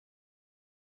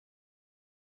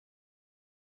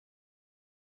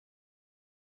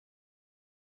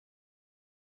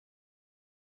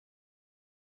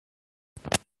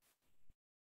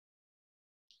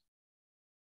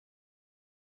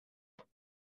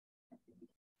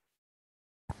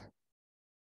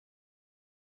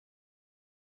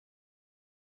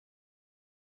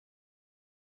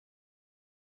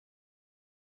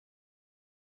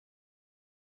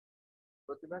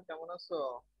প্রতিভা কেমন আছো?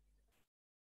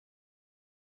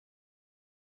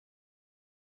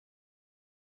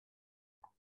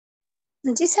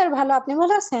 জি স্যার, ভালো। আপনি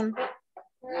ভালো আছেন?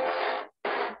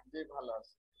 জি ভালো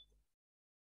আছি।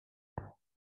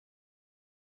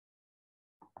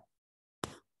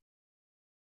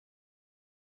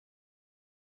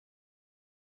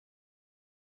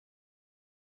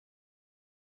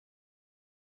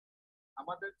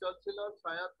 আমাদের চলছিল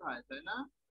 6 অধ্যায়, তাই না?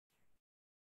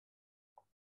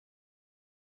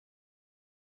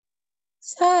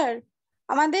 স্যার,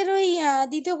 আমাদের ওই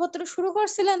দ্বিতীয় পত্র শুরু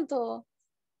করছিলেন তো?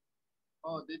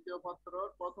 ও, দ্বিতীয় পত্র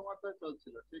প্রথম অধ্যায়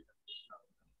চলছিল, ঠিক আছে।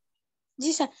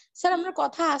 জি স্যার। স্যার, আপনার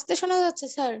কথা আস্তে শোনা যাচ্ছে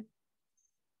স্যার।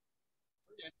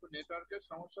 একটু নেটওয়ার্কের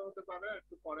সমস্যা হতে পারে,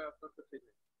 একটু পরে আস্তে আস্তে ঠিক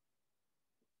আছে।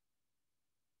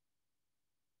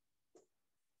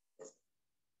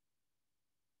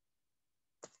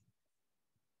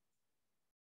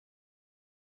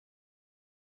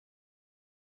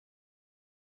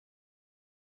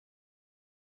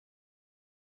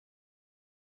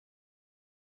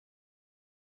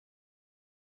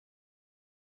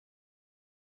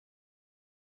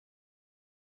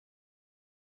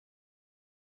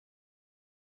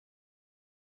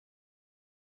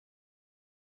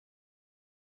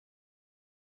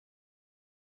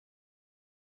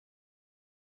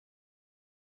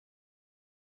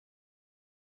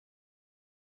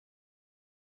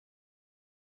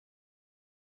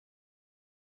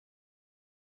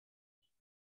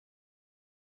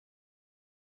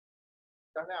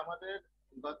 তাহলে আমাদের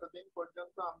গতদিন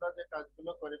পর্যন্ত আমরা যে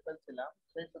কাজগুলো করে ফেলছিলাম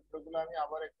সেই সূত্রগুলো আমি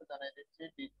আবার একটু জানাই দিচ্ছি।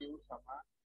 ডিকিউ সমান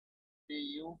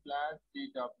ডিইউ প্লাস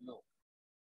ডিডব্লিউ,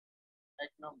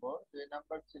 1 নম্বর। 2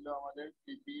 নম্বর ছিল আমাদের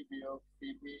সিপি বিয়োগ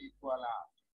সিভি ইকুয়াল আর।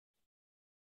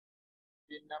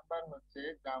 3 নম্বর হচ্ছে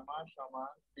গামা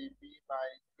সমান সিপি বাই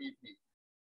সিভি।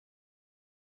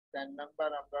 4 নম্বর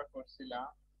আমরা করছিলাম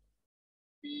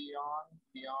পিয়ন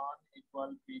পিয়ন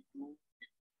ইকুয়াল পি2।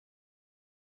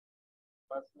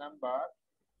 5 নম্বর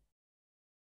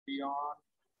peon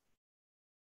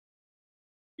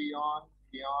peon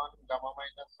peon gamma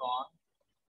minus one,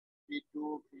 পি2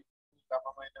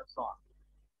 gamma minus one.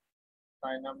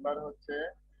 6 নম্বর হচ্ছে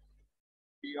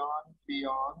peon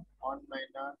peon one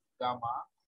minus gamma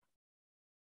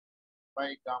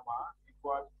by gamma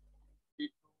equal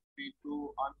পি2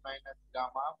 one minus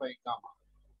gamma by gamma.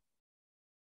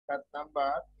 7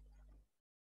 number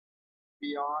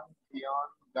peon peon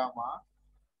gamma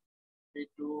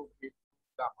পি2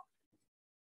 gamma.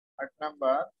 8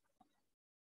 number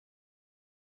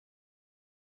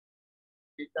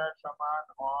theta সমান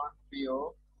one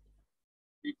বিয়োগ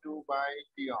পি2 by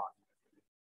টিয়ন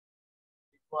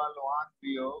equal one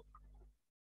বিয়োগ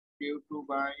কিউ2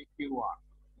 by কিউ1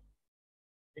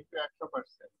 কিন্তু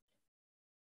 100%।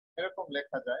 এরকম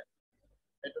লেখা যায়,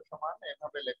 এটা সমান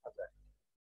এভাবে লেখা যায়।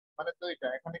 মানে দুইটা,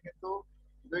 এখানে কিন্তু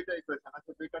দুইটা ইকুয়েশন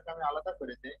আছে, দুইটাকে আমি আলাদা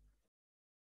করে দিই।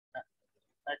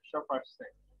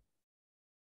 100%।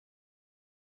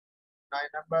 9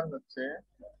 নম্বর হচ্ছে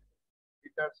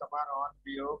থিটা সমান ওয়ান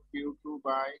বিয়োগ কিউ2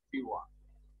 বাই কিউ1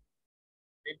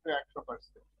 কিন্তু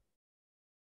 100%।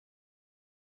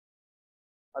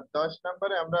 আর 10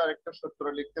 নম্বরে আমরা আরেকটা সূত্র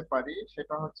লিখতে পারি,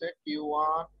 সেটা হচ্ছে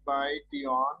কিউ1 বাই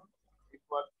টি1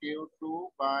 ইকুয়াল কিউ2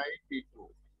 বাই টি2।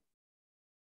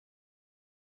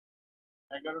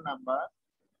 11 নম্বর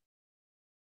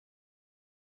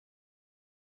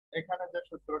এখানে যে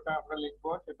সূত্রটা আমরা লিখবো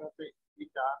সেটা হচ্ছে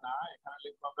ইটা না, এখানে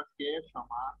লিখবো আমরা কে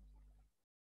সমান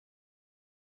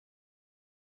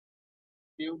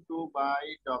কিউ2 বাই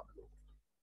ডব্লিউ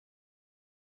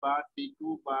বা টি2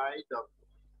 বাই ডব্লিউ।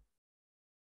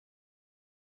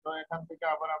 তো এখান থেকে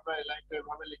আবার আমরা এই লাইনটা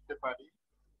এভাবে লিখতে পারি,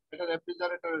 এটা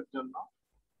রেফ্রিজারেটরের জন্য।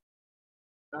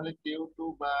 তাহলে কিউ2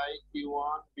 বাই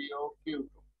কিউ1 বিয়োগ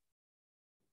কিউ2।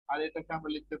 আর এটাকে আমরা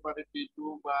লিখতে পারি টি2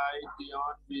 বাই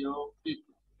টি1 বিয়োগ টি2।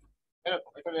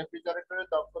 এরকম, এটা রেফ্রিজারেটরের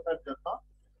দক্ষতার জন্য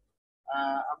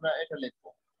আমরা এটা লিখবো।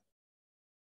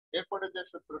 এরপরে যে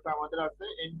সূত্রটা আমাদের আছে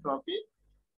এনট্রপি,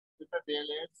 যেটা ডেল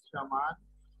এস সমান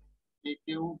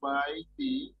DQ by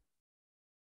T,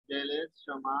 del S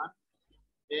সমান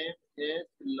M S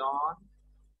loan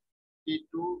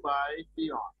টি2 by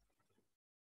টি1,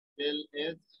 del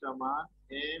S সমান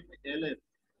M L S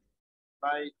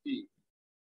by T,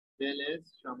 del S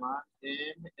সমান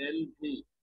M L V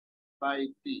by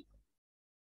T.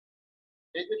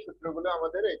 এই যে সূত্রগুলো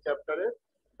আমাদের এই চ্যাপ্টারের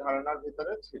ধারণার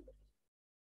ভিতরে ছিল।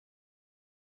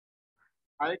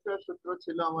 আরেকটা সূত্র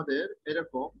ছিল আমাদের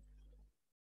এরকম,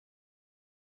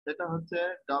 সেটা হচ্ছে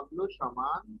ডব্লিউ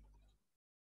সমান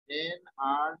N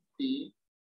R T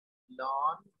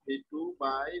loan ভি2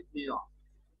 by V1.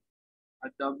 R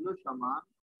W সমান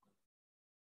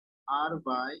আর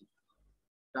বাই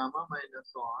গামা মাইনাস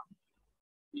ওয়ান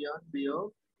টি1 বিয়োগ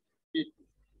টি2।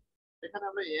 এখানে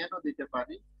আমরা এন ও দিতে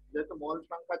পারি, যেহেতু মূল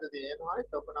সংখ্যা যদি এন হয়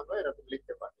তখন আমরা এরকম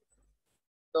লিখতে পারি।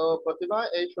 তো প্রতিভা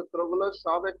এই সূত্রগুলো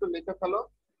সব একটু লিখে ফেলো,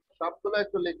 সবগুলো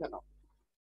একটু লিখে নাও।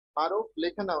 মারুফ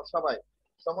লিখে নাও সবাই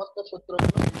সমস্ত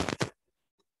সূত্রগুলো।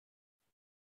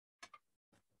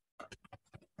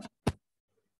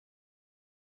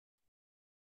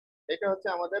 এটা হচ্ছে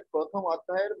আমাদের প্রথম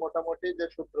অধ্যায়ের মোটামুটি যে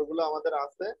সূত্রগুলো আমাদের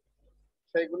আছে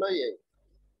সেইগুলোই এই,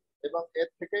 এবং এর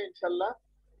থেকে ইনশাল্লাহ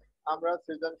আমরা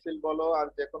সৃজনশীল বলো আর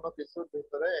যে কোনো কিছুর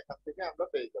ভিতরে এখান থেকে আমরা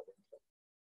পেয়ে যাবো।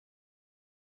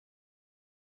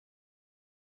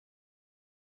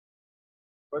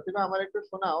 প্রতিভা আমার একটু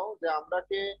শোনাও যে আমরা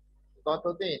কি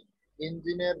গতদিন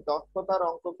ইঞ্জিনের দক্ষতার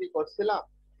অঙ্ক কি করছিলাম?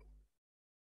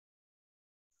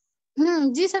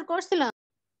 জি স্যার করছিলাম,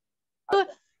 আচ্ছা,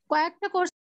 কয়েকটা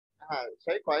কোর্স। হ্যাঁ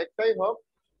সেই কয়েকটাই হোক।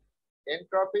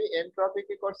 এনট্রপি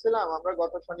কি করছিলাম আমরা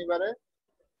গত শনিবারে?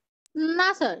 না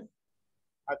স্যার।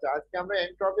 আচ্ছা, আজকে আমরা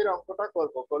এনট্রপির অঙ্কটা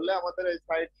করব, করলে আমাদের এই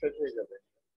সাইড শেষ হয়ে যাবে।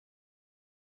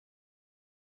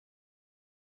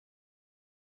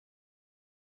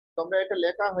 তোমরা এটা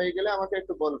লেখা হয়ে গেলে আমাকে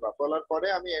একটু বলবা, বলার পরে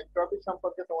আমি এনট্রপি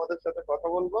সম্পর্কে তোমাদের সাথে কথা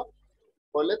বলবো,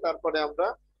 বলে তারপরে আমরা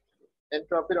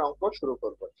এনট্রপির অঙ্ক শুরু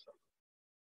করবো।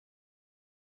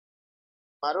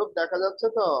 মারুফ দেখা যাচ্ছে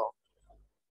তো?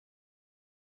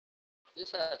 জি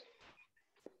স্যার।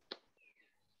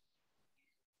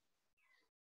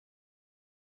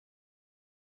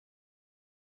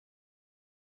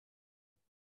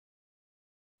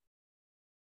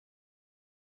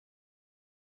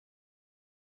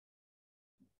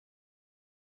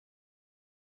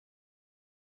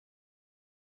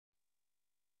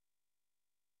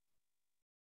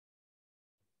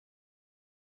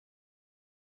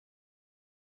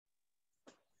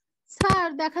 স্যার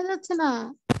দেখা যাচ্ছে না।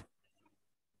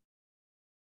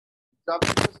 চাপ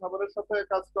সবরের সাথে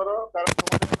কাজ করো, কারণ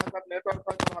তোমাদের এলাকার নেটওয়ার্ক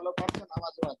হয়তো ভালো পাচ্ছে না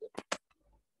মাঝে মাঝে।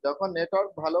 যখন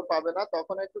নেটওয়ার্ক ভালো পাবে না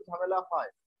তখন একটু ঝামেলা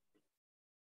হয়।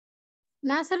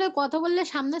 না স্যার, ওই কথা বললে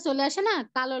সামনে চলে আসে না,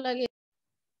 কালো লাগে।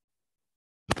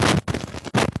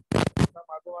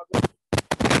 মাঝে মাঝে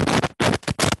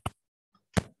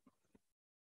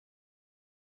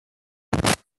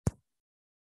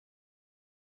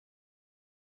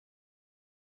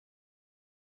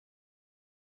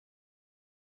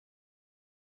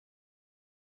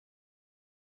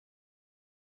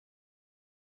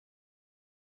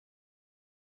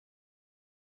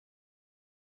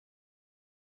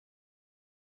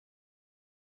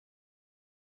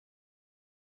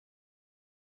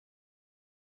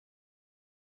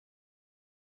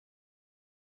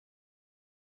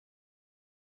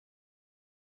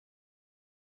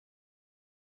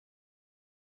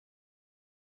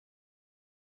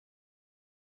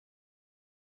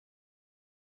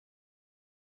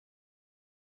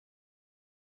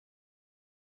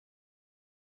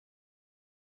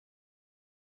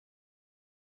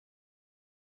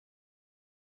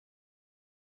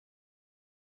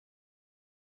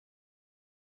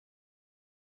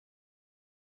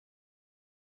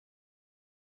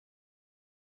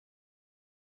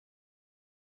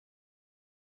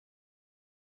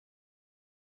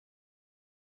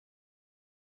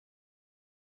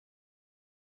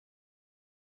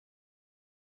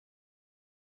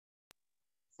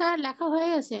স্যার লেখা হয়ে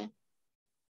গেছে।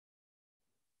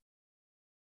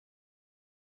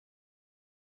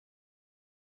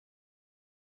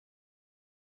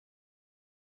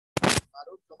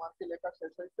 মারুফ তোমার কি লেখা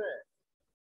শেষ হয়েছে?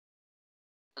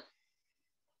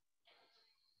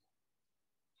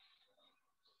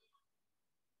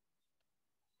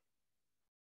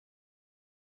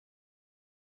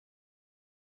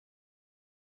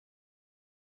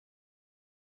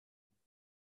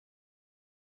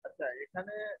 আচ্ছা,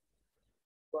 এখানে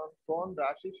কোন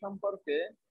রাশি সম্পর্কে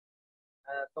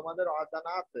তোমাদের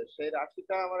অজানা আছে সেই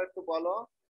রাশিটা আমার একটু বলো।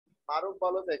 মারুফ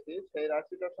বলো দেখি, সেই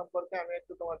রাশিটা সম্পর্কে আমি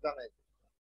একটু তোমার জানাই।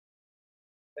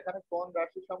 এখানে কোন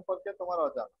রাশি সম্পর্কে তোমার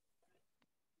অজানা?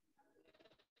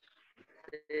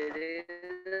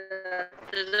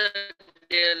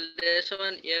 Del dash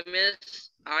one M S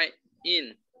I in.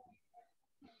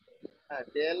 হ্যাঁ,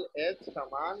 ডেল এচ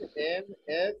সমান M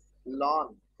S loan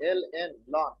L N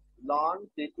loan loan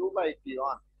টি2 by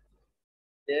টি1।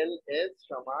 Del H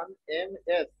সমান এম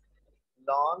এস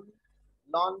লন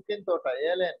লন কিন্তু ওটা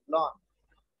এল এন লন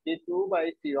টি2 বাই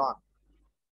টি1।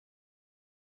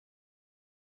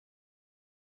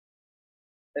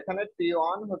 এখানে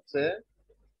টি1 হচ্ছে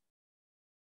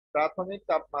প্রাথমিক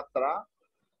তাপমাত্রা,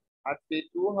 আর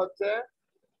টি2 হচ্ছে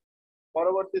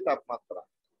পরবর্তী তাপমাত্রা।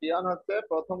 টি1 হচ্ছে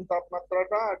প্রথম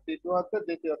তাপমাত্রাটা আর টি2 হচ্ছে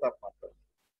দ্বিতীয় তাপমাত্রা।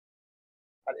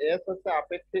 আর এস হচ্ছে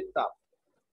আপেক্ষিক তাপ।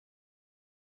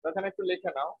 এখানে একটু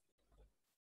লিখে নাও,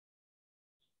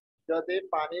 যদি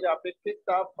পানির আপেক্ষিক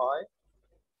তাপ হয়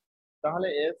তাহলে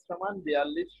এস সমান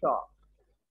 4200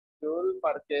 joule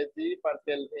per KG per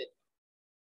kelvin.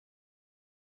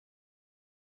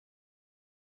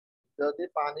 যদি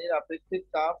পানির আপেক্ষিক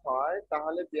তাপ হয়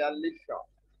তাহলে 4200,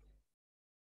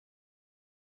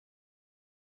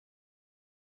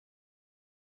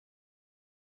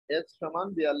 এস সমান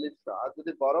 4200। আর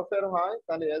যদি বরফের হয়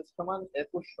তাহলে এস সমান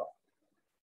 2100।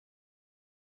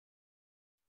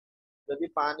 যদি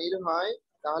পানির হয়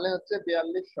তাহলে হচ্ছে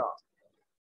 4200,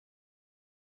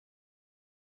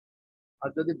 আর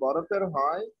যদি বরফের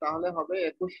হয় তাহলে হবে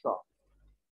 2100।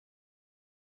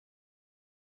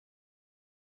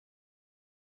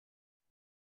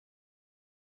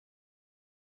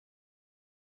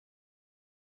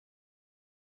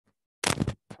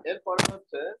 এরপরে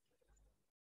হচ্ছে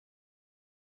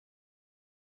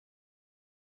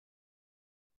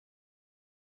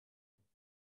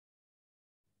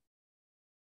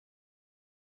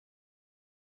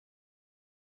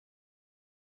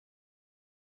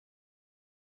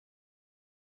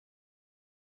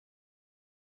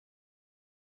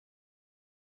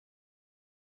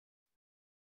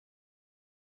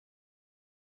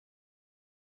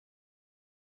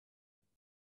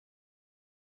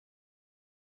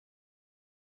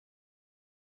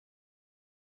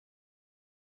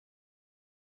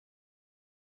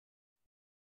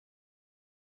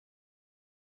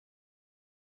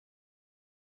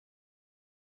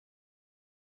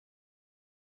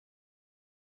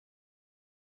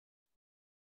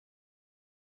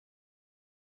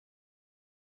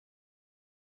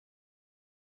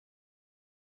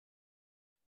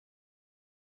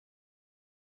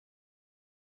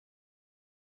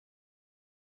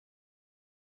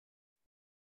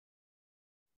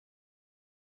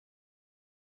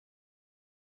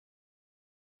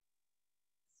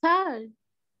স্যার,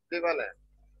 কি বলে,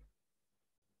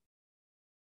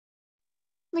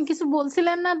 আপনি কিছু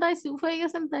বলছিলেন না, তাই চুপ হয়ে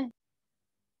গেছেন তাই।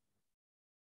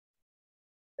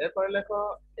 এরপরে লেখো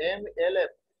এম এল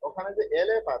এফ। ওখানে যে এল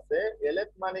এফ আছে, এল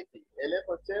এফ মানে কি? এল এফ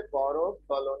হচ্ছে বরফ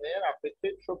গলনের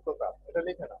আপেক্ষিক সূক্ষ্মতা। এটা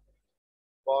লিখে নাও,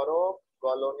 বরফ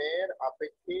গলনের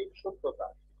আপেক্ষিক সূক্ষ্মতা,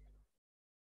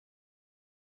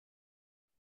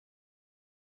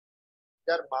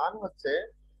 যার মান হচ্ছে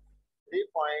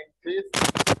 3.3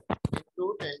 into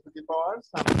 10 to the power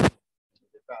something.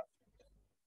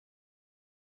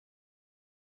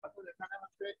 অর্থাৎ এখানে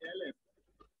হচ্ছে এল এফ,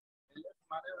 এল এফ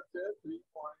মানে হচ্ছে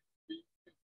 3.3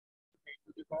 10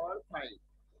 to the power 5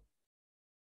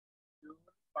 joule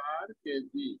per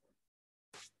KG.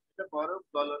 এটা বরফ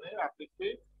গলনের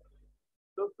আপেক্ষিক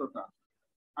সূক্ষ্মতা।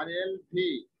 আর এল ভি,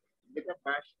 যেটা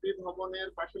বাষ্পীভবনের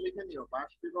পাশে লিখে নিও,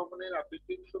 বাষ্পীভবনের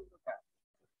আপেক্ষিক সূক্ষ্মতা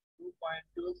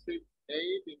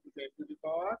 2.268 ইন্টু 10 টু দি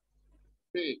পাওয়ার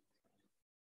 6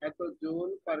 এত জুল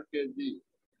পার কেজি।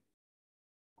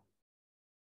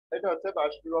 এটা হচ্ছে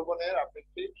বাষ্পীভবনের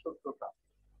আপেক্ষিক সূক্ষ্মতা।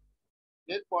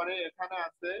 এরপরে এখানে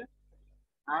আছে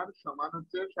আর সমান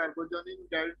হচ্ছে সার্বজনীন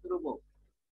গ্যাস ধ্রুবক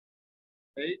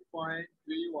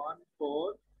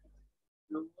 8.314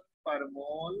 জুল পার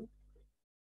মোল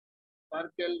পার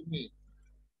কেলভিন।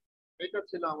 এটা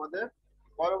ছিল আমাদের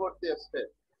পরবর্তী স্টেপ।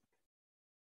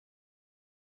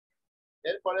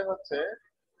 এরপরে হচ্ছে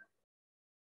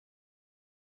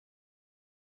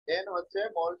এন হচ্ছে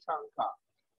মোল সংখ্যা।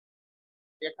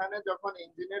 এখানে যখন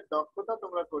ইঞ্জিনের দক্ষতা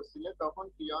তোমরা করছিলে তখন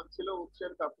T1 ছিল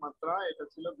উৎসের তাপমাত্রা, এটা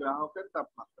ছিল গ্রাহকের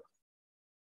তাপমাত্রা,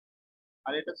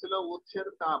 আর এটা ছিল উৎসের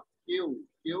তাপ কিউ।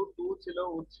 Q2 ছিল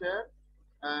উৎসের,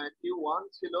 Q1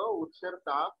 ছিল উৎসের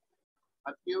তাপ,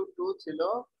 আর Q2 ছিল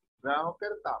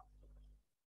গ্রাহকের তাপ।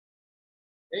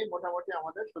 এই মোটামুটি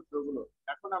আমাদের সূত্রগুলো।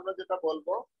 এখন আমরা যেটা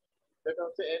বলবো সেটা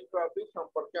হচ্ছে এনট্রপি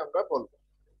সম্পর্কে আমরা বলবো।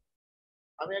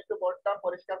 আমি একটু বোর্ডটা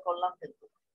পরিষ্কার করলাম কিন্তু।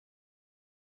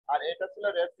 আর এটা ছিল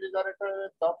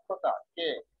রেফ্রিজারেটরের দক্ষতা, কে।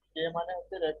 কে মানে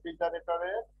হচ্ছে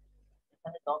রেফ্রিজারেটরের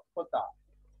এখানে দক্ষতা,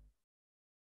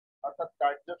 অর্থাৎ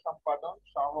কার্য সম্পাদন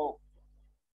সহগ।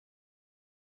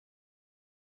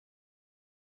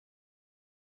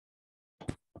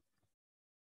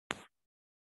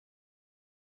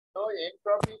 তো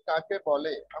এনট্রপি কাকে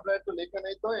বলে আমরা একটু লিখে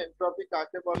নেই তো। এনট্রপি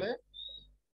কাকে বলে?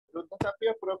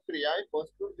 রুদ্ধতাপীয় প্রক্রিয়ায়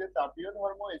বস্তুর যে তাপীয়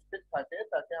ধর্ম স্থির থাকে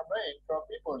তাকে আমরা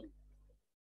এনট্রপি বলি।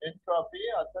 এনট্রপি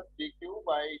অর্থাৎ ডিকিউ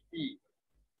বাই টি,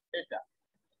 এটা।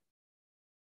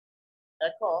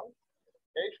 এখন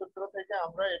এই সূত্র থেকে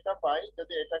আমরা এটা পাই,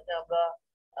 যদি এটাকে আমরা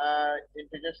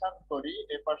ইন্টিগ্রেশন করি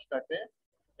এ পাশটাকে,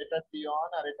 এটা T1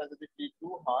 আর এটা যদি T2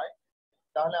 হয়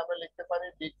তাহলে আমরা লিখতে পারি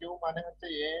ডিকিউ মানে হচ্ছে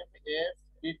M S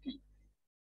DT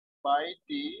by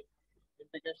T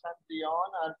integration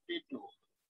T1 R T2,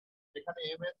 এখানে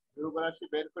ms ধ্রুবরাশি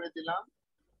বের করে দিলাম,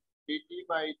 dt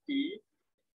by t,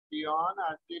 T1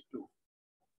 R T2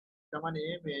 সমান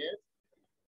ms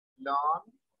ln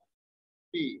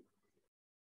t,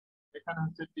 এখানে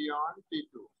হচ্ছে T1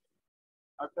 T2,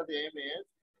 অর্থাৎ ms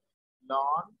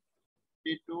ln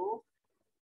T2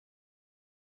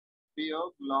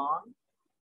 বিয়োগ ln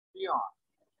T1,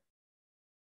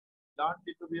 ln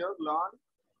T2 বিয়োগ ln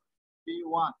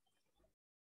T1।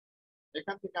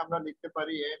 এখান থেকে আমরা লিখতে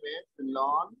পারি ms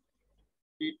ln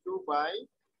T2 by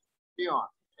T1,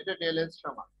 এটা ডেল এস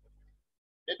সমান।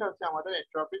 এটা হচ্ছে আমাদের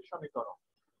এন্ট্রপির সমীকরণ।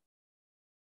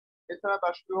 এছাড়া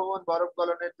বাষ্পীভবন বরফ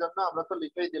গলনের জন্য আমরা তো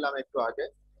লিখেই দিলাম একটু আগে।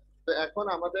 তো এখন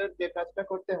আমাদের যে কাজটা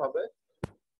করতে হবে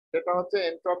সেটা হচ্ছে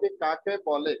এন্ট্রপি কাকে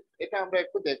বলে, এটা আমরা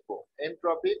একটু দেখবো।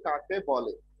 এন্ট্রপি কাকে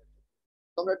বলে,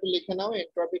 তোমরা একটু লিখে নাও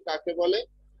এন্ট্রপি কাকে বলে।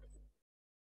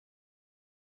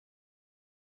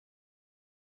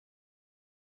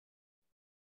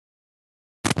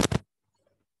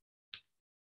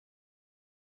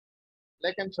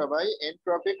 লেখেন সবাই,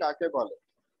 এন্ট্রপি কাকে বলে।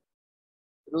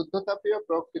 রুদ্ধতাপীয়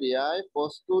প্রক্রিয়ায়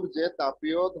বস্তুর যে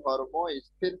তাপীয় ধর্ম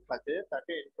স্থির থাকে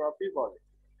তাকে এন্ট্রপি বলে।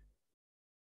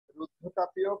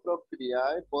 রুদ্ধতাপীয়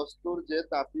প্রক্রিয়ায় বস্তুর যে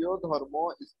তাপীয় ধর্ম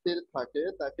স্থির থাকে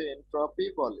তাকে এন্ট্রপি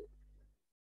বলে।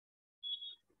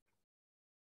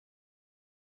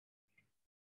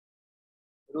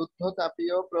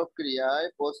 রুদ্ধতাপীয় প্রক্রিয়ায়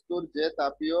বস্তুর যে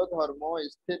তাপীয় ধর্ম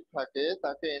স্থির থাকে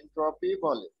তাকে এন্ট্রপি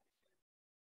বলে।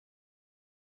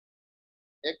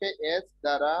 একে এস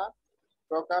দ্বারা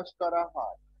প্রকাশ করা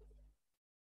হয়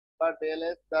বা ডেল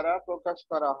এস দ্বারা প্রকাশ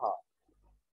করা হয়।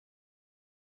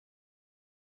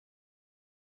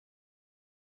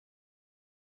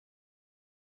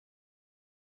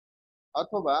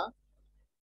 অথবা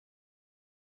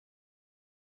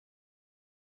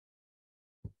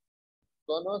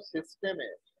কোন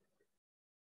সিস্টেমের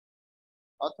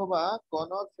অথবা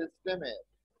কোন সিস্টেমের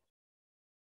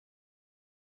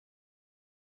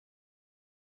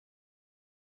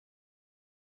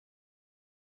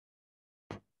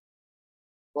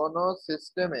কোন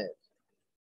সিস্টেমের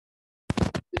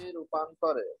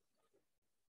রূপান্তরে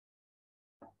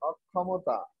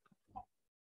অক্ষমতা,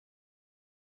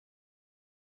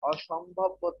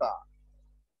 অসম্ভাব্যতা,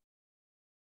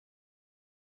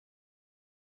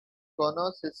 কোন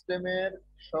সিস্টেমের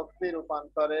শক্তি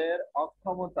রূপান্তরের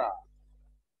অক্ষমতা,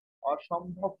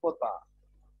 অসম্ভাব্যতা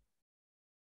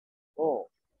ও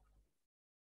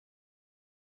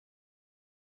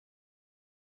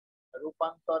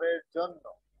রূপান্তরের জন্য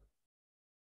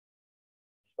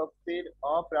শক্তির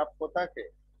অপ্রাপ্যতাকে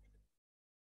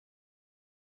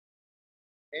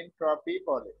এন্ট্রপি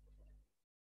বলে।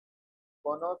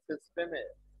 কোন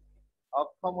সিস্টেমের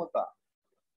অক্ষমতা,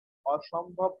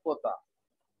 অসম্ভাব্যতা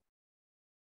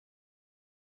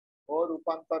ও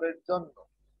রূপান্তরের জন্য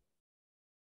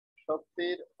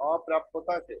শক্তির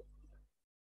অপ্রাপ্যতাকে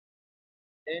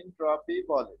এন্ট্রপি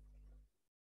বলে।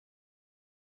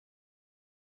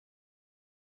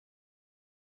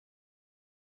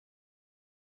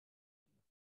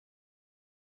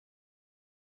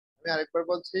 আমি আরেকবার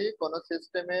বলছি, কোন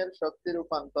সিস্টেমের শক্তি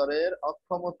রূপান্তরের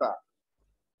অক্ষমতা,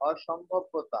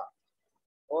 অসম্ভাব্যতা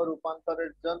ও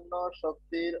রূপান্তরের জন্য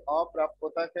শক্তির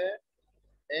অপ্রাপ্যতাকে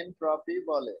এন্ট্রপি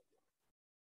বলে।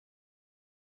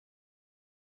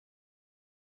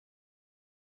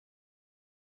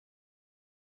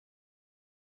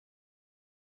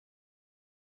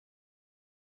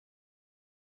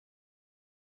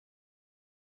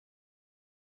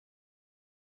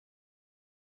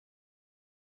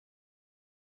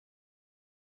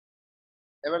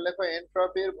 এবার লেখো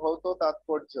এন্ট্রপির ভৌত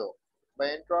তাৎপর্য বা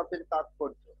এন্ট্রপির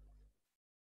তাৎপর্য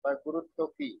বা গুরুত্ব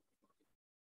কি।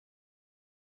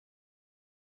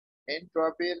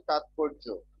 এন্ট্রপির তাৎপর্য,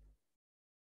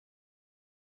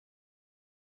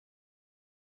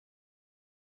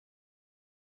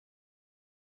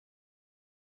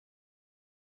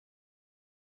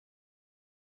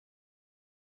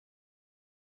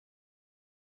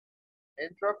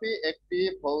 এন্ট্রপি একটি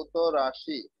ভৌত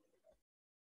রাশি।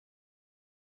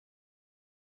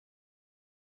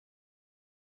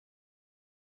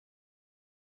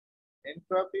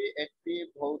 এন্ট্রপি একটি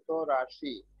ভৌত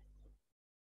রাশি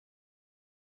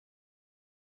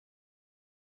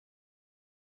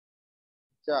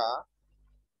যা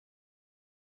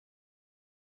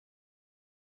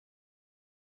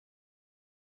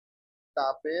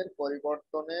তাপের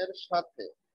পরিবর্তনের সাথে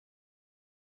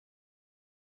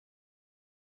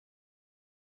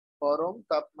পরম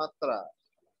তাপমাত্রা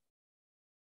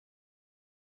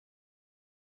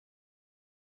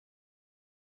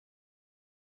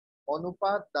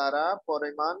অনুপাত দ্বারা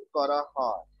পরিমাণ করা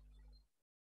হয়।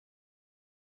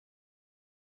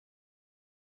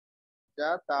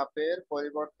 যা তাপের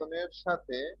পরিবর্তনের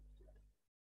সাথে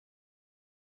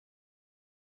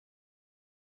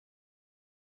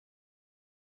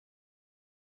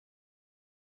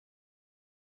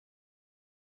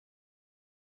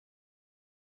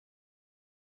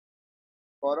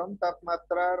পরম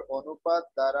তাপমাত্রার অনুপাত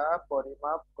দ্বারা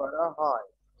পরিমাপ করা হয়।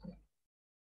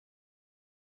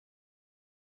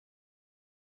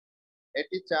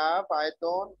 এটি চাপ,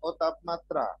 আয়তন ও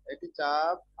তাপমাত্রা। এটি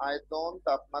চাপ, আয়তন,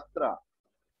 তাপমাত্রা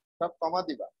সব কমা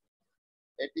দিবা।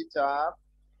 এটি চাপ,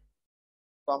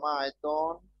 কমা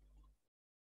আয়তন,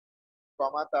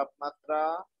 কমা তাপমাত্রা,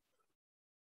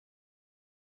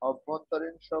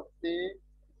 অভ্যন্তরীণ শক্তি,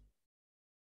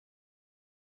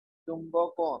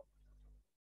 চুম্বকন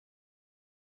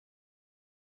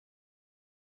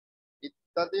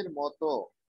ইত্যাদির মতো।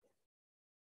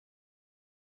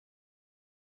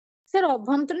 স্যার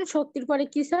অভ্যন্তরীণ শক্তির পরে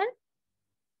কি স্যার?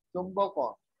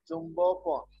 চুম্বকন।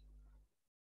 চুম্বকন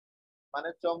মানে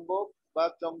চম্বক বা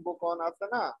চম্বকন আছে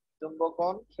না,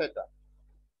 চুম্বকন সেটা।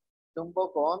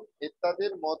 চুম্বকন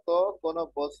ইত্যাদির মতো কোন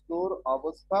বস্তুর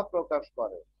অবস্থা প্রকাশ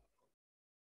করে।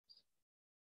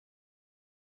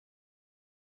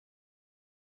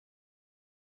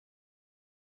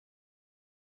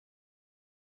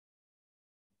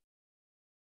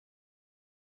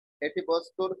 এটি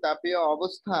বস্তুর তাপীয়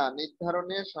অবস্থা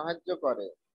নির্ধারণে সাহায্য করে।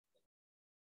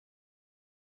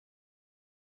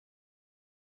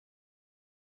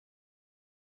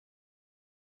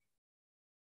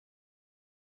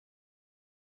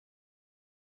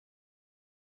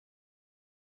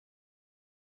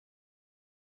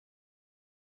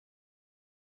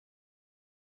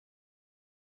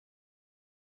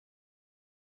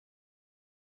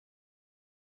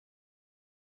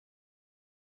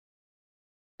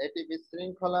 এটি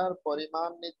বিশৃঙ্খলার পরিমাণ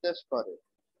নির্দেশ করে।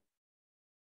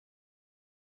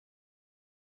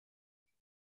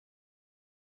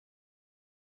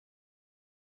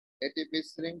 এটি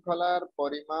বিশৃঙ্খলার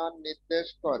পরিমাণ নির্দেশ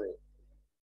করে।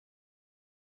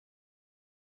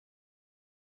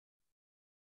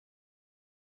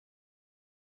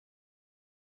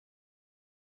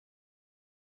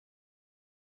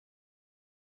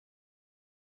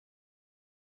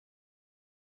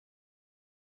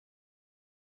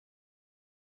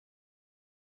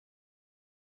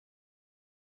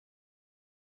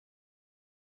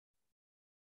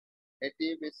 এটি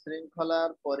বিশৃঙ্খলার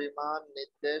পরিমাণ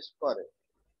নির্দেশ করে।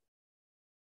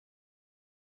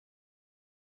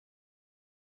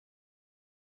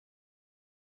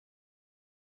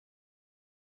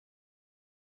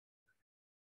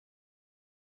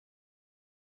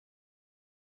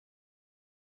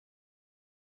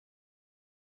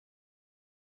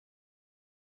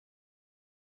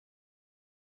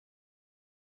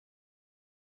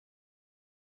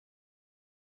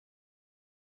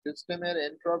 সিস্টেমের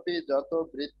এনট্রপি যত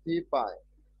বৃদ্ধি পায়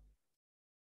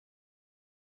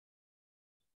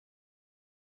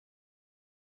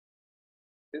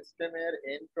সিস্টেমের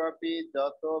এনট্রপি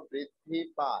যত বৃদ্ধি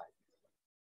পায়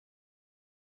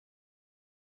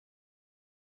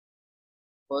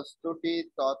বস্তুটি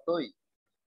ততই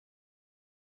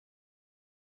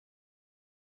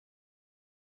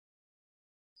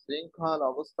শৃঙ্খল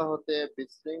অবস্থা হতে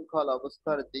বিশৃঙ্খল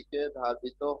অবস্থার দিকে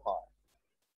ধাবিত হয়।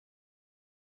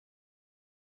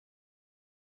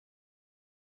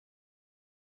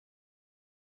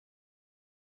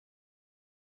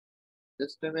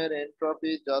 সিস্টেমের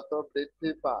এনট্রপি যত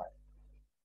বৃদ্ধি পায়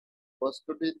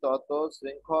বস্তুটি তত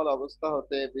শৃঙ্খল অবস্থা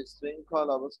হতে বিশৃঙ্খল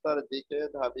অবস্থার দিকে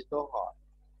ধাবিত হয়।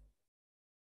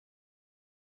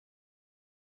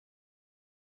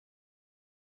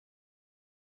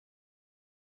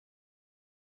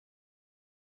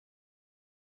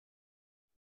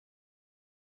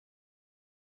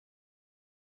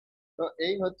 তো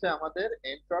এই হচ্ছে আমাদের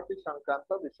এনট্রপি সংক্রান্ত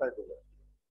বিষয়গুলো।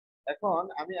 এখন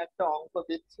আমি একটা অঙ্ক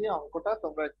দিচ্ছি, অঙ্কটা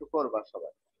তোমরা একটু করবা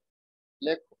সবাই।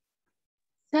 লেখো।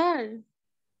 স্যার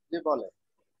জি বলে।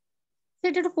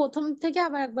 সেটা একটু প্রথম থেকে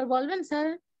আবার একবার বলবেন স্যার?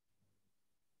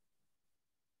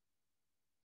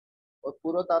 ওই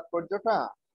পুরো তাৎপর্যটা?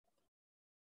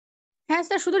 হ্যাঁ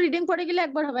স্যার, শুধু রিডিং পড়ে গেলে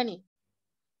একবার হবে না।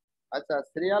 আচ্ছা,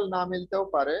 সিরিয়াল না মিলতেও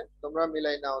পারে, তোমরা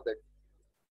মিলাই নাও দেখি।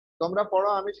 তোমরা পড়ো,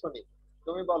 আমি শুনি।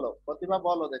 তুমি বলো, প্রতিভা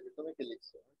বলো দেখি তুমি কি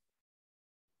লিখছো।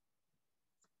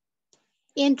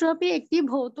 এনট্রপি একটি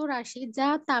ভৌত রাশি যা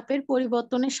তাপের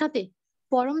পরিবর্তনের সাথে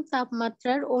পরম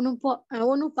তাপমাত্রার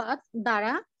অনুপাত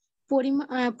দ্বারা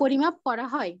পরিমাপ করা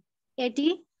হয়। এটি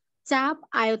চাপ,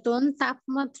 আয়তন,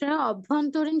 তাপমাত্রা,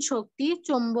 অভ্যন্তরীণ শক্তি,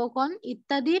 চৌম্বকন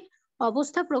ইত্যাদির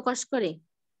অবস্থা প্রকাশ করে।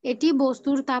 এটি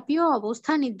বস্তুর তাপীয়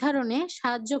অবস্থা নির্ধারণে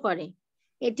সাহায্য করে।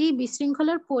 এটি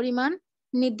বিশৃঙ্খলার পরিমাণ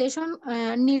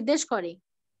নির্দেশ করে।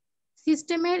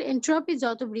 সিস্টেমের এন্ট্রপি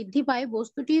যত বৃদ্ধি পায়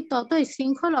বস্তুটি তত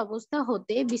শৃঙ্খল অবস্থা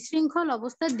হতে বিশৃঙ্খল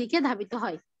অবস্থার দিকে ধাবিত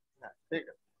হয়। হ্যাঁ ঠিক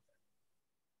আছে।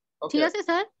 ঠিক ওকে। আছে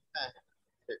স্যার? হ্যাঁ হ্যাঁ,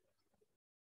 ঠিক।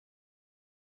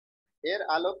 এর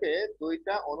আলোকে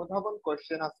দুইটা অনুধাবন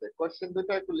কোশ্চেন আছে, কোশ্চেন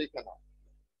দুটো একটু লিখে নাও।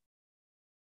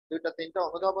 দুইটা তিনটা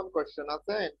অনুধাবন কোশ্চেন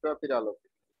আছে এন্ট্রপির আলোকে।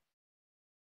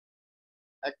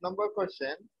 1 নম্বর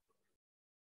কোশ্চেন,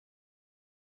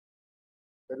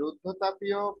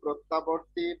 রুদ্ধতাপীয়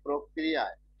প্রত্যাবর্তী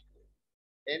প্রক্রিয়ায়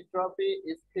এন্ট্রপি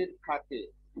স্থির থাকে,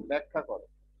 ব্যাখ্যা করো।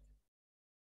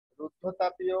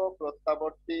 রুদ্ধতাপীয়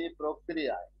প্রত্যাবর্তী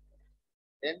প্রক্রিয়ায়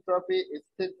এন্ট্রপি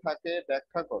স্থির থাকে,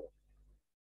 ব্যাখ্যা করো।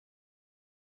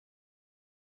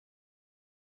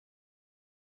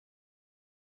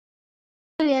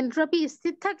 এন্ট্রপি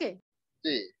স্থির থাকে?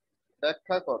 জি,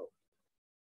 ব্যাখ্যা করো।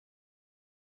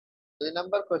 2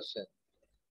 নম্বর কোশ্চেন,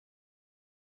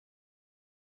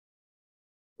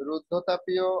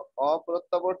 রুদ্ধতাপীয়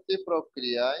অপ্রত্যাবর্তী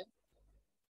প্রক্রিয়ায়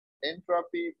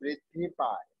এন্ট্রপি বৃদ্ধি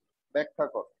পায়, ব্যাখ্যা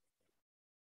করো।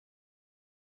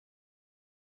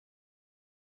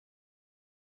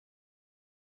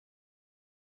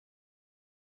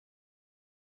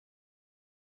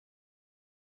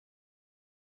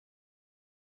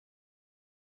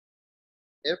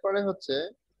 এরপরে হচ্ছে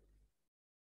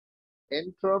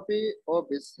এন্ট্রপি ও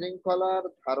বিশৃঙ্খলার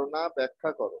ধারণা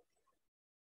ব্যাখ্যা করো।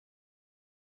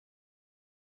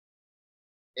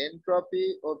 এন্ট্রপি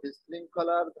ও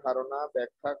বিশৃঙ্খলার ধারণা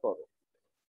ব্যাখ্যা করো।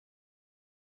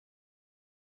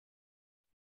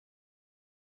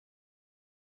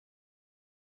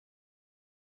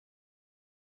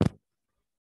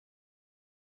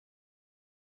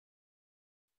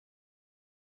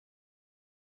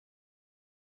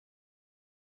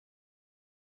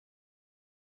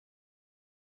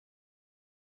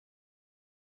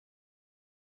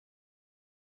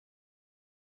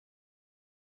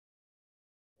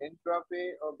 এন্ট্রপি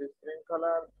ও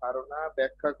বিশৃঙ্খলার ধারণা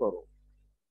ব্যাখ্যা করো।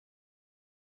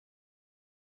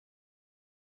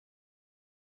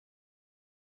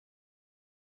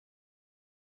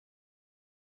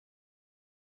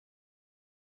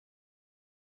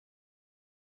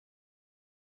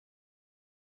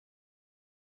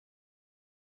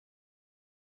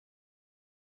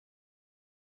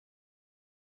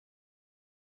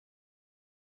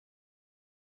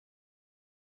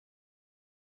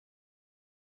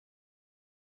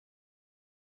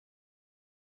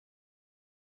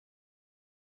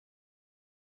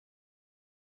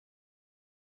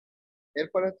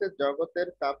 এরপর হচ্ছে জগতের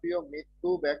তাপীয় মৃত্যু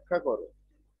ব্যাখ্যা করো।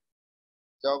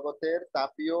 জগতের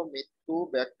তাপীয় মৃত্যু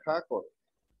ব্যাখ্যা করো।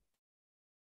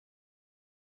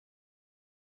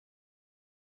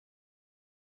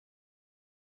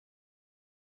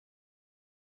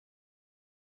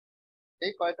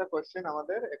 এই কয়টা কোশ্চেন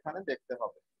আমাদের এখানে দেখতে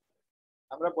হবে।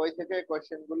 আমরা বই থেকে এই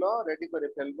কোশ্চেন গুলো রেডি করে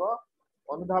ফেলবো,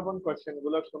 অনুধাবন কোশ্চেন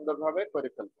গুলো সুন্দরভাবে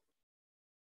করে ফেলবো।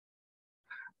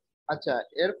 আচ্ছা,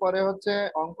 এরপরে হচ্ছে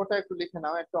অঙ্কটা একটু লিখে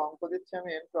নাও। একটা অঙ্ক দিচ্ছি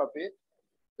আমি এন্ট্রপি,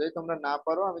 যদি তোমরা না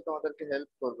পারো আমি তোমাদেরকে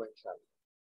হেল্প করবো ইনশাআল্লাহ।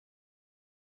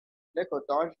 দেখো,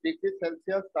 10 ডিগ্রি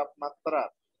সেলসিয়াস তাপমাত্রা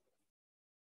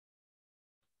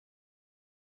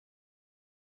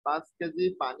 5 কেজি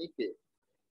পানিকে,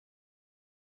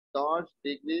 10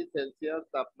 ডিগ্রি সেলসিয়াস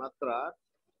তাপমাত্রা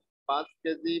 5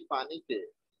 কেজি পানিকে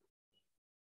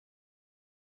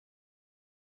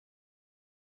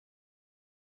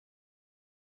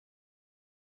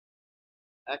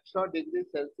 100 ডিগ্রি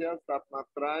সেলসিয়াস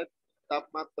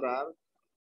তাপমাত্রার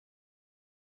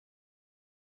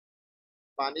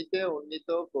পানিতে উন্নীত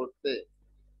করতে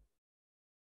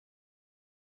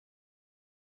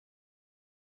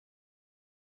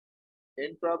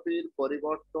এন্ট্রপির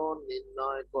পরিবর্তন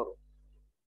নির্ণয় করো।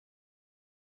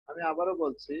 আমি আবারও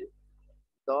বলছি,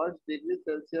 10 ডিগ্রি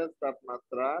সেলসিয়াস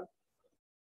তাপমাত্রার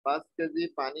 5 কেজি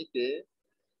পানিকে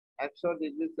 100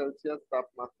 ডিগ্রি সেলসিয়াস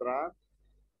তাপমাত্রার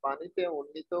পানিতে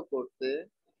উন্নীত করতে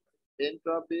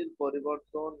এন্ট্রপির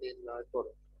পরিবর্তন নির্ণয়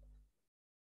করো।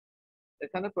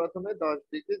 এখানে প্রথমে 10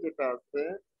 ডিগ্রি যেটা আছে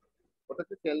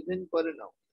ওটাকে কেলভিন করে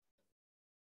নাও।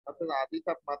 অর্থাৎ আদি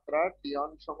তাপমাত্রা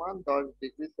টিয়ন সমান 10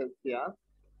 ডিগ্রি সেলসিয়াস,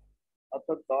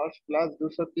 অর্থাৎ 10 +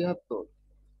 273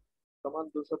 সমান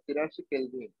 283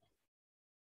 কেলভিন।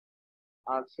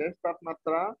 আর শেষ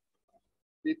তাপমাত্রা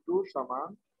T2 সমান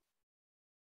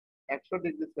 100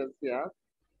 ডিগ্রি সেলসিয়াস,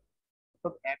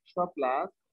 অর্থাৎ 100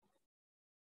 +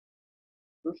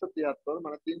 273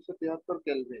 মানে 373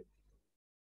 কেলভিন।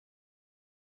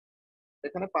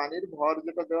 এখানে পানির ভর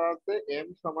যেটা দেওয়া আছে M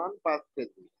সমান 5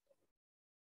 কেজি,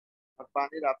 আর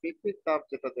পানির আপেক্ষিক তাপ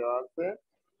যেটা দেওয়া আছে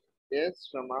S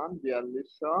সমান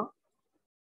 4200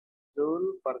 joule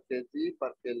per KG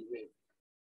per kelvin.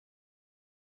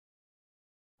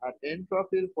 আর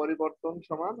এনট্রপির পরিবর্তন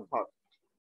সমান হর।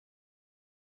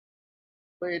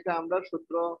 তো এটা আমরা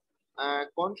সূত্র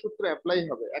কোন সূত্র অ্যাপ্লাই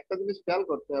হবে, একটা জিনিস খেয়াল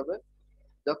করতে হবে।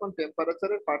 যখন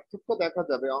টেম্পারেচারের পার্থক্য দেখা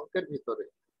যাবে অঙ্কের ভিতরে,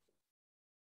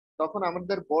 তখন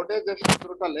আমাদের বোর্ডে যে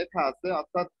সূত্রটা লেখা আছে,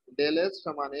 অর্থাৎ ডেল এস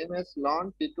সমান M S loan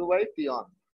T two by T one,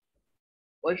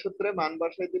 ওই সূত্রে মান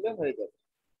বসাই দিলে হয়ে যাবে।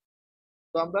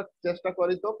 তো আমরা চেষ্টা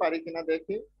করি, তো পারি কিনা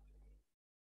দেখি।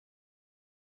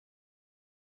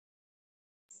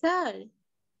 স্যার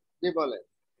কি বলেন?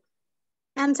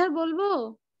 অ্যান্সার বলবো।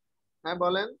 হ্যাঁ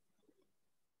বলেন।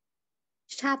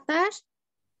 27,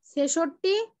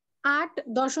 66,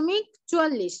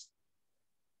 8.44।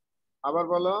 আবার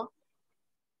বলো।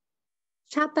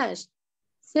 27,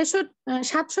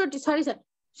 67, সরি স্যার,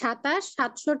 27,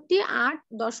 67,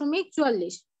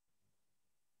 8.44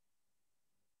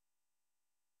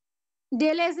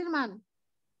 ডেল এস এর মান।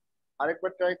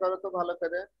 আরেকবার ট্রাই করো তো ভালো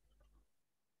করে।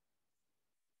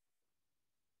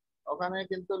 ওখানে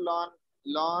কিন্তু লন,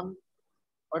 লন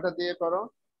ওটা দিয়ে করো।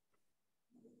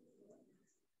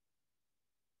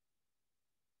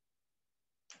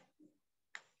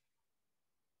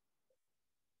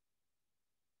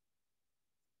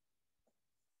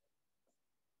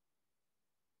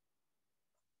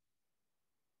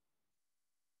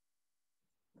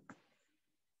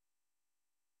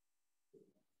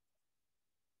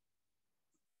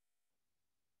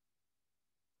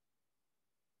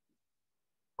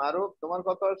 মারুফ, তোমার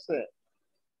কত আসছে?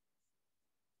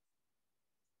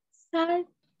 স্যার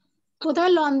প্রথমে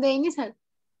লন দেয়নি স্যার।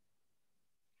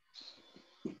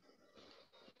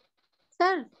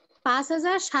 স্যার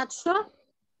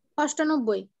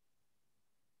 5798।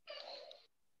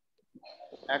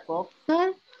 একক। স্যার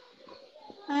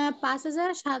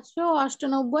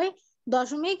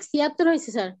 5798.76 হয়েছে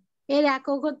স্যার। এর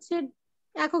একক হচ্ছে,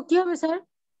 একক কি হবে স্যার?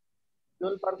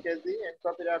 জুল পার কেজি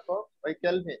এনট্রপির একক ওই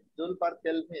কেলভিন, জুল পার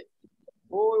কেলভিন।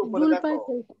 ওই উপরে জুল পার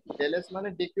দেখো, ডেলএস মানে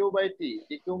ডিকিউ বাই টি,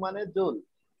 ডিকিউ মানে জুল,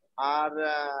 আর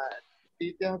টি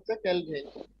তে হচ্ছে কেলভিন,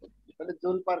 তাহলে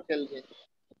জুল পার কেলভিন।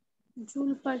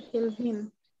 কেলভিন।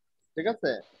 ঠিক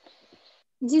আছে।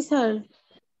 জি স্যার।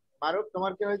 মারুফ,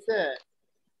 তোমার কি হয়েছে?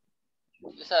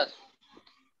 জি স্যার।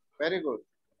 Very good.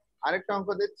 আরেকটা অঙ্ক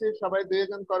দিচ্ছি, সবাই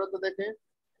দুইজন করো তো দেখে।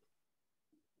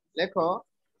 লেখো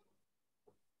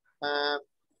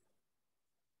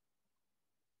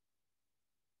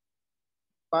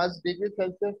 5 ডিগ্রি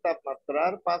সেলসিয়াস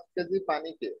তাপমাত্রার 5 কেজি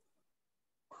পানিকে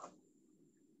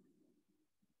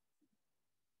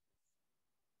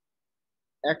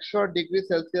 100 ডিগ্রি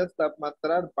সেলসিয়াস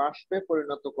তাপমাত্রার বাষ্পে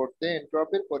পরিণত করতে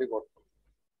এনট্রপির পরিবর্তন।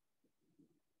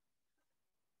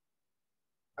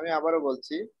 আমি আবারও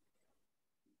বলছি,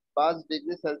 5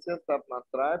 ডিগ্রি সেলসিয়াস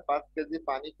তাপমাত্রায় 5 কেজি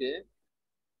পানিকে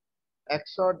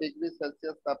 100 ডিগ্রি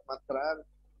সেলসিয়াস তাপমাত্রার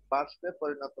বাষ্পে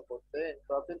পরিণত করতে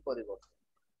এনট্রপির পরিবর্তন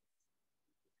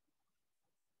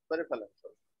করে ফেলেন।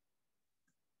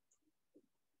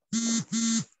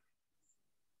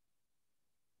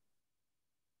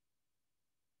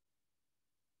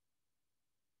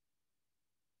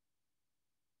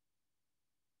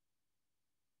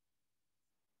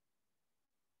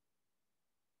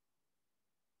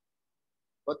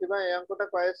 প্রতিভা, এই অঙ্কটা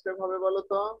কয় স্টেপ হবে বলো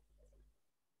তো?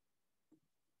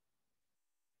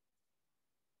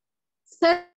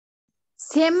 স্যার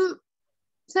সেম,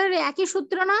 স্যার একই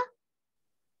সূত্র না?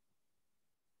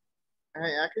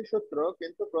 হ্যাঁ একই সূত্র,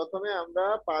 কিন্তু প্রথমে আমরা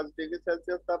 5 ডিগ্রি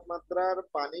সেলসিয়াস তাপমাত্রার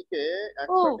পানিকে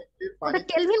ও, 100 ডিগ্রির ওটা পানিতে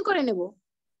কেলভিন করে নেব।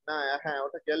 না, হ্যাঁ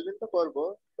ওটা কেলভিন তো করবো।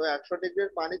 তো 100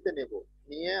 ডিগ্রির পানিতে নেব,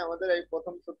 নিয়ে আমাদের এই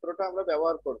প্রথম সূত্রটা আমরা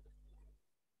ব্যবহার করব।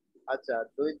 আচ্ছা,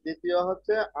 দ্বিতীয়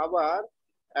হচ্ছে আবার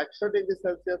 100 ডিগ্রি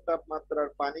সেলসিয়াস তাপমাত্রার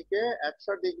পানিকে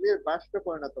 100 ডিগ্রির বাষ্পে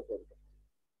পরিণত করব।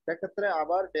 সেক্ষেত্রে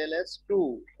আবার ডেল এস টু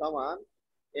সমান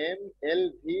M L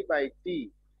V by T,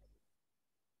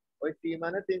 ওই টি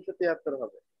মানে 373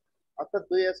 হবে। অর্থাৎ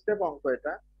 2 স্টেপ অঙ্ক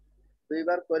এটা,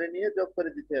 দুইবার করে নিয়ে যোগ করে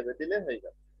দিতে হবে, দিলে হয়ে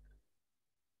যাবে।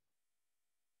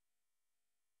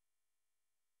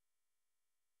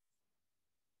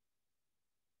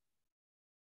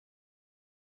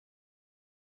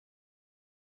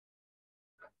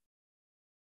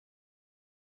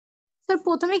 স্যার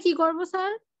প্রথমে কি করব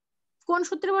স্যার? কোন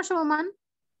সূত্রে বসাবো মান?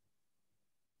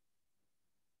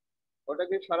 ওটা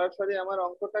কি সরাসরি আমার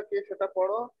অঙ্কটা কি সেটা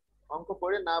পড়ো। অঙ্ক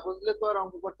পড়ে না বুঝলে তো আর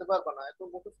অঙ্ক করতে পারবে না, এত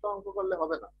মুখস্থ অঙ্ক করলে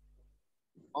হবে না।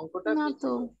 অঙ্কটা না কি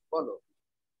তো। ছিল বলো,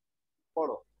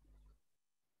 পড়ো।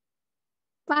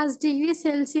 5 ডিগ্রি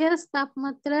সেলসিয়াস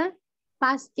তাপমাত্রায়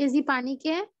 5 কেজি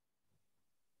পানিকে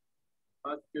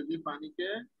 5 কেজি পানিকে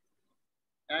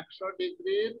 100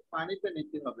 ডিগ্রির পানিতে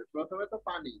নিতে হবে। প্রথমে তো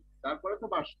পানি, তারপরে তো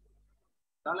বাষ্প।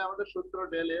 তাহলে আমাদের সূত্র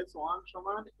ডেল এস ওয়ান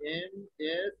সমান M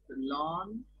S loan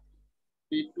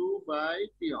T two by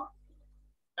T one.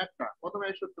 একটা প্রথমে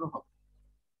এই সূত্র হবে।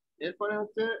 এরপরে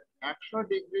হচ্ছে 100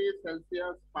 ডিগ্রি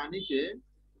সেলসিয়াস পানিকে,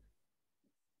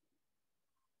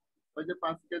 ওই যে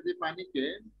 5 কেজি পানিকে,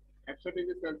 100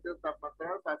 ডিগ্রি সেলসিয়াস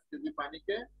তাপমাত্রার 5 কেজি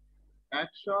পানিকে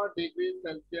 100 ডিগ্রি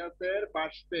সেলসিয়াসের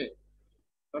বাষ্পে,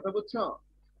 কথা বুঝছো?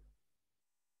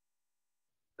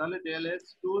 তাহলে ডেল এস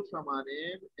টু সমান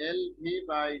M L V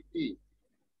by T.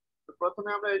 প্রথমে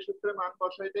আমরা এই সূত্রে মান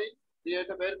বসাই দেই, দিয়ে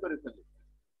এটা বের করে ফেলি।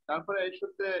 তারপরে এই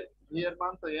সূত্রে ভি এর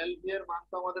মান তো, এল ভি এর মান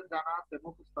তো আমাদের জানা আছে,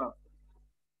 মুখস্থ আছে,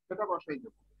 সেটা বসাই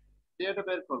দেবো, দিয়ে এটা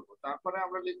বের করবো। তারপরে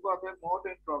আমরা লিখবো অতএব মোট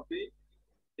এনট্রপি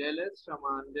ডেল এস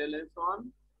সমান del S one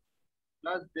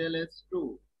plus del S two,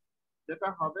 যেটা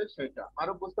হবে সেটা।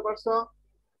 আরো বুঝতে পারছো?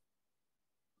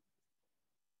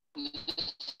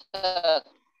 স্যার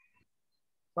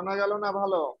শোনা গেল না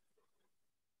ভালো?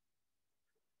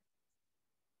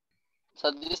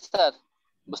 স্যার জি স্যার,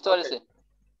 বুঝতে ওকে, পারছি।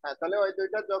 হ্যাঁ, তাহলে ওই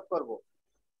দুইটা যোগ করবো।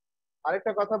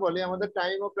 আরেকটা কথা বলি, আমাদের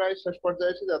টাইমও প্রায় শেষ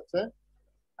পর্যায়ে এসে যাচ্ছে।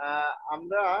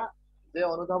 আমরা যে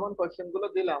অনুধাবন কোশ্চেন গুলো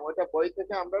দিলাম ওইটা বই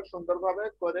থেকে আমরা সুন্দরভাবে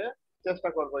করে চেষ্টা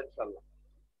করবো ইনশাল্লাহ।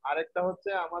 আরেকটা হচ্ছে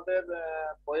আমাদের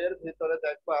বইয়ের ভিতরে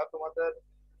দেখবা তোমাদের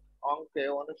অঙ্কে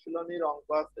অনুশীলনীর অঙ্ক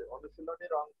আছে,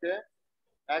 অনুশীলনীর অঙ্কে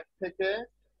 1 থেকে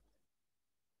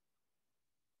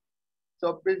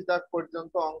 24 দাগ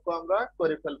পর্যন্ত অঙ্ক আমরা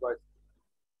করে ফেলবো।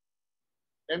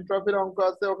 এন্ট্রপির অঙ্ক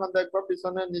আছে, ওখানে দেখবা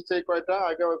পিছনের নিচেই কয়টা,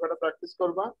 আগে ওই কয়টা প্র্যাকটিস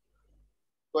করবা,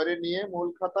 করে নিয়ে মূল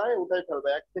খাতায় উঠাই ফেলবে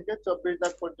 1 থেকে 24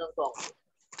 দাগ পর্যন্ত অঙ্ক।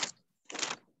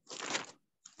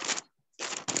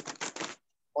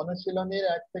 অনুশীলনীর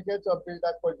 1 থেকে 24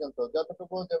 দাগ পর্যন্ত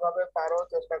যতটুকু যেভাবে পারো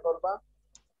চেষ্টা করবা।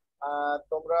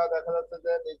 তোমরা দেখা যাচ্ছে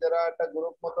যে নিজেরা একটা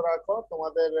গ্রুপ মতো রাখো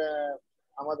তোমাদের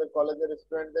আমাদের কলেজের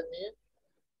স্টুডেন্টদের নিয়ে।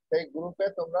 সেই গ্রুপে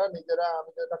তোমরা নিজেরা,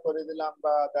 আমি যেটা করে দিলাম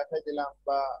বা দেখাই দিলাম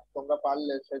বা তোমরা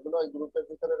পারলে সেগুলো ওই গ্রুপের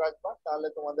ভিতরে রাখবা, তাহলে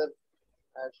তোমাদের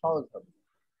সহজ হবে।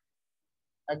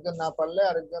 একজন না পারলে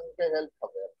আরেকজনকে হেল্প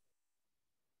হবে।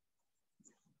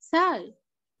 স্যার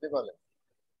কি বলে?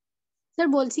 স্যার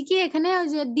বলছি কি, এখানে ওই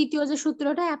যে দ্বিতীয় যে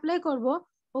সূত্রটা অ্যাপ্লাই করব,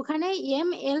 ওখানে M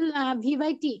L V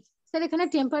by T, sir এখানে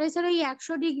টেম্পারেচার ওই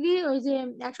 100 ডিগ্রি, ওই যে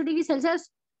 100 ডিগ্রি সেলসিয়াস,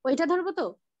 ওইটা ধরবো তো?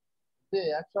 জি,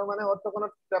 100 মানে ওর তো কোনো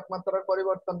তাপমাত্রার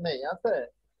পরিবর্তন নেই, আছে?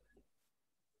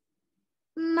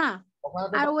 না, ওখানে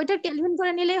আর তো ওইটা কেলভিন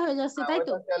করে নিলেই হয়ে যাচ্ছে, তাই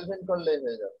তো? ওইটা ক্যালভিন করলেই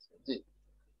হয়ে যাচ্ছে। জি,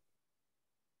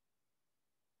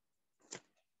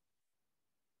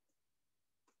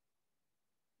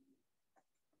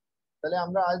 তাহলে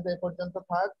আমরা আজ এই পর্যন্ত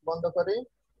থাক, বন্ধ করি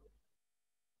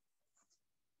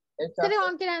এই স্যার এই চারটা।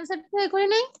 অঙ্কের অ্যান্সারটা করে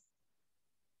নেই।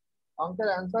 অঙ্কের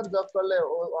অ্যান্সার যোগ করলে,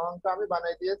 ও অঙ্ক আমি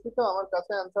বানাই দিয়েছি তো, আমার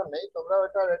কাছে অ্যান্সার নেই, তোমরা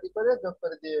ওটা রেডি করে যোগ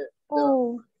করে দিয়ে ও দেওয়া।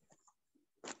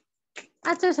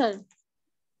 আচ্ছা স্যার।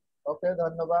 ওকে,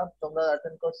 ধন্যবাদ, তোমরা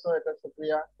অ্যাটেন্ড করছো, এটা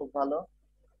শুক্রিয়া, খুব ভালো।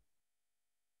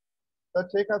 তো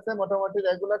ঠিক আছে, মোটামুটি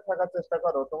রেগুলার থাকার চেষ্টা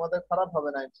করো, তোমাদের খারাপ হবে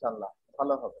না, ইনশাল্লাহ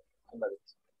ভালো হবে, আল্লাহ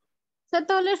দিচ্ছে। স্যার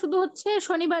তাহলে শুধু হচ্ছে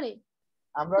শনিবারে,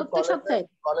 আমরা প্রত্যেক সপ্তাহে?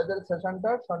 কলেজের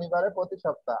সেশনটা শনিবারে প্রতি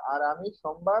সপ্তাহ, আর আমি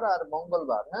সোমবার আর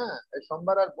মঙ্গলবার, হ্যাঁ এই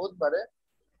সোমবার আর বুধবারে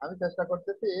আমি চেষ্টা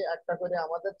করতেছি একটা করে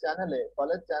আমাদের চ্যানেলে,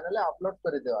 কলেজ চ্যানেলে আপলোড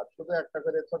করে দেওয়ার, শুধু একটা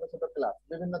করে ছোট ছোট ক্লাস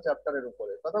বিভিন্ন চ্যাপ্টারের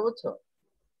উপরে, কথা বুঝছো?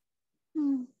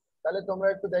 হুম। তাহলে তোমরা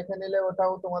একটু দেখে নিলে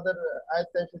ওটাও তোমাদের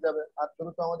আয়ত্তে এসে যাবে, আর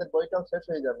দ্রুত আমাদের বইটাও শেষ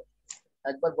হয়ে যাবে।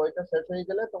 একবার বইটা শেষ হয়ে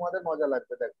গেলে তোমাদের মজা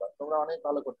লাগবে, দেখবা তোমরা অনেক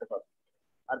ভালো করতে পারবে।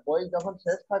 আর বই যখন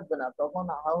শেষ থাকবে না তখন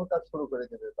হাহুতাশ শুরু করে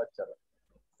দেবে বাচ্চারা,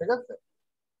 ঠিক আছে?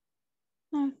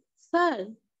 হ্যাঁ, স্যার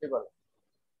কি বলো?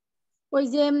 ওই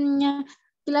যে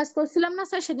ক্লাস করছিলাম না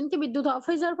স্যার, সেদিনকে বিদ্যুৎ অফ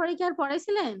হয়ে যাওয়ার পরে কি আর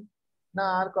পড়াইছিলেন? না,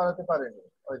 আর করাতে পারিনি,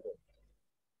 ওই তো।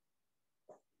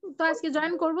 তো আজকে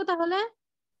জয়েন করব তাহলে?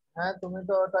 হ্যাঁ, তুমি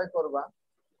তো ওটাই করবা,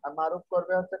 আর মারুফ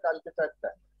করবে হচ্ছে কালকে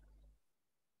 4টায়,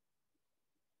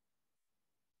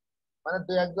 মানে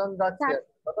 2-1 জন রাখছি স্যার আর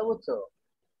কি, কথা বুঝছো?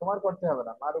 তোমার করতে হবে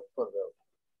না, মারুফ করবে ও।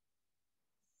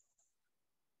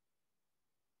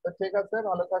 তো ঠিক আছে,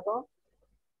 ভালো থাকো।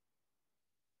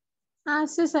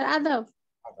 আচ্ছা স্যার, আদাব।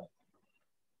 আচ্ছা।